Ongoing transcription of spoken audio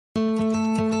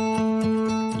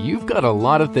You've got a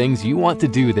lot of things you want to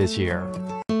do this year.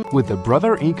 With the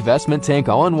Brother Ink Vestment Tank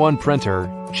all-in-one printer,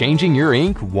 changing your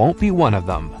ink won't be one of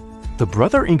them. The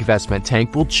Brother Ink Vestment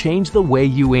Tank will change the way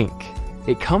you ink.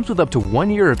 It comes with up to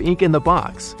 1 year of ink in the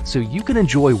box, so you can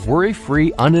enjoy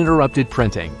worry-free, uninterrupted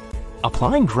printing.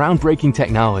 Applying groundbreaking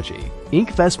technology, Ink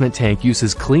Vestment Tank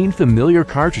uses clean, familiar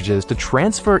cartridges to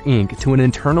transfer ink to an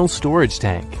internal storage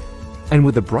tank. And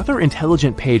with the Brother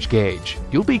Intelligent Page Gauge,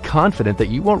 you'll be confident that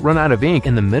you won't run out of ink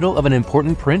in the middle of an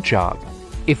important print job.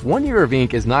 If 1 year of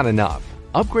ink is not enough,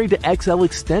 upgrade to XL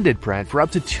Extended Print for up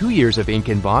to 2 years of ink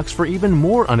in box for even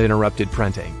more uninterrupted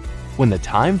printing. When the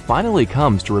time finally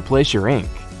comes to replace your ink,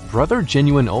 Brother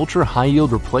Genuine Ultra High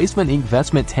Yield Replacement Ink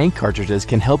Vestment Tank cartridges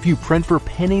can help you print for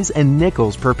pennies and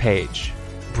nickels per page.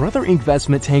 Brother Ink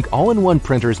Vestment Tank all-in-one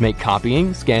printers make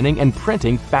copying, scanning, and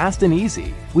printing fast and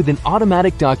easy with an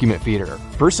automatic document feeder,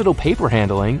 versatile paper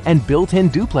handling, and built-in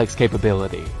duplex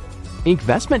capability. Ink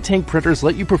Vestment Tank printers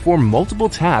let you perform multiple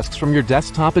tasks from your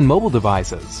desktop and mobile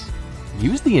devices.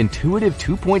 Use the intuitive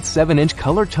 2.7-inch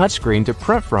color touchscreen to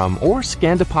print from or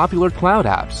scan to popular cloud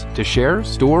apps to share,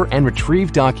 store, and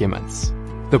retrieve documents.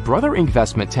 The Brother Ink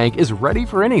Vestment Tank is ready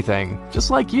for anything,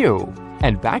 just like you,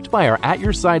 and backed by our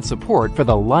at-your-side support for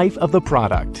the life of the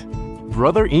product.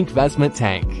 Brother Ink Vestment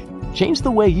Tank. Change the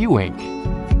way you ink.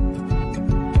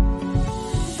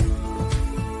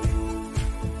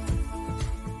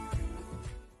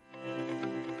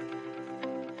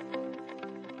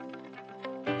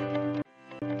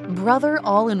 Brother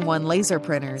all-in-one laser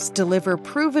printers deliver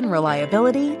proven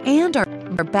reliability and are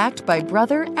backed by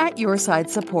Brother at-your-side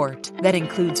support that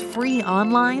includes free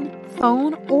online,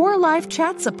 phone, or live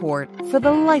chat support for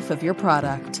the life of your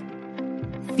product.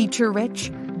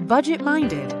 Feature-rich,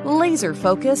 budget-minded,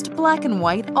 laser-focused black and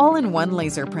white all-in-one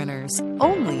laser printers,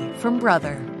 only from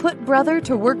Brother. Put Brother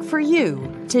to work for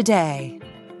you today.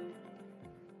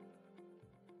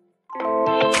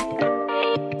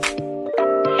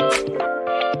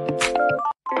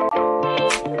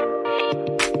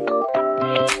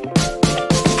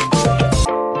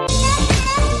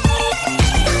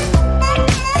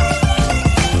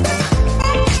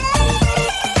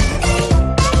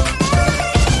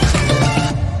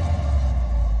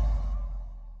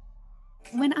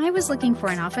 When I was looking for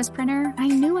an office printer, I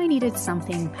knew I needed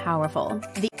something powerful.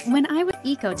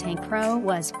 EcoTank Pro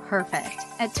was perfect.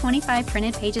 At 25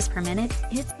 printed pages per minute,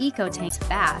 its EcoTank's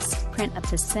fast. Print up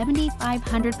to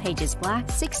 7,500 pages black,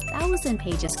 6,000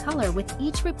 pages color with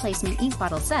each replacement ink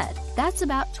bottle set. That's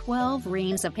about 12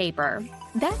 reams of paper.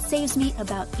 That saves me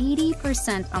about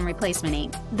 80% on replacement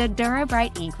ink. The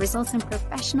DuraBright ink results in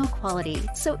professional quality,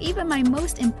 so even my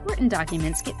most important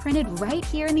documents get printed right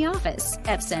here in the office.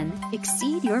 Epson,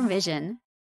 exceed your vision.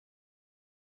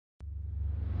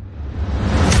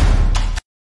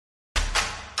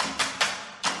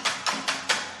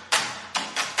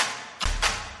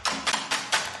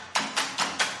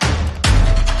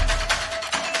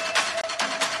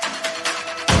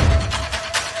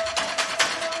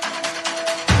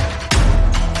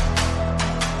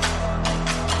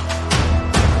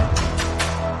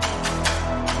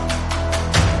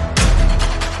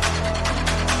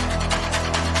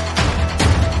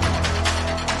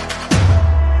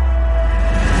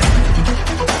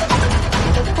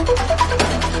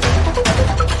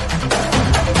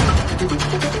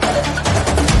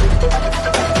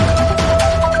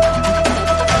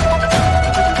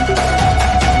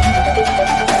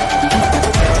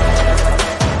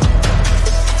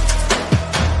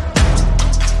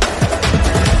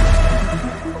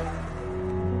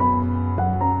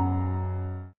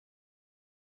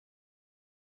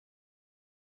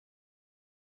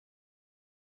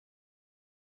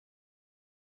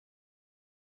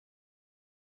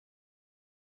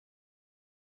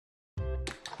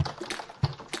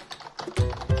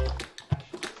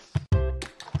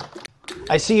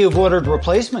 I see you've ordered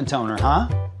replacement toner, huh?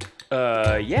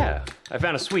 Yeah. I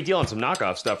found a sweet deal on some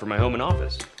knockoff stuff for my home and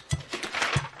office.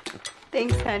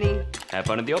 Thanks, honey. Have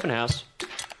fun at the open house.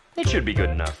 It should be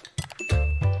good enough.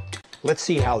 Let's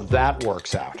see how that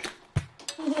works out.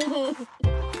 I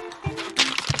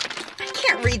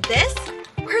can't read this.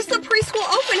 Where's the preschool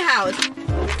open house?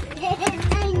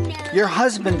 I know. Your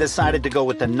husband decided to go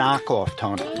with the knockoff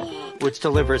toner, which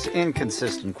delivers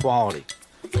inconsistent quality.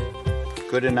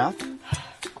 Good enough?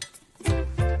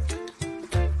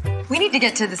 We need to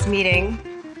get to this meeting.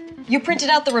 You printed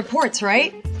out the reports,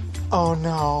 right? Oh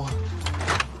no.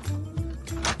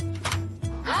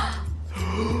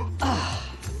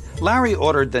 Larry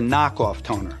ordered the knockoff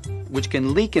toner, which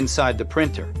can leak inside the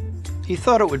printer. He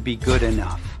thought it would be good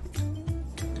enough.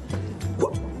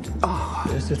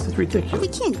 It's ridiculous. We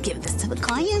can't give this to the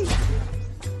client.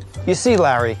 You see,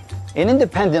 Larry, in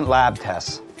independent lab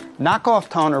tests, knockoff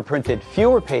toner printed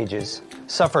fewer pages,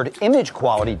 suffered image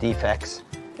quality defects,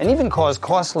 and even caused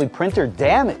costly printer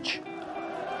damage.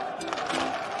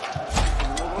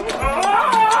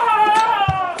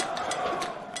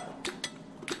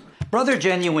 Brother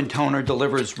Genuine Toner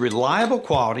delivers reliable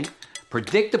quality,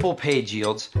 predictable page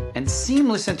yields, and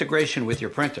seamless integration with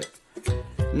your printer.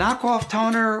 Knockoff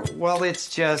toner, well, it's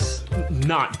just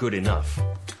not good enough.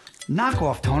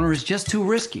 Knockoff toner is just too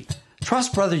risky.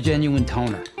 Trust Brother Genuine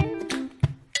Toner.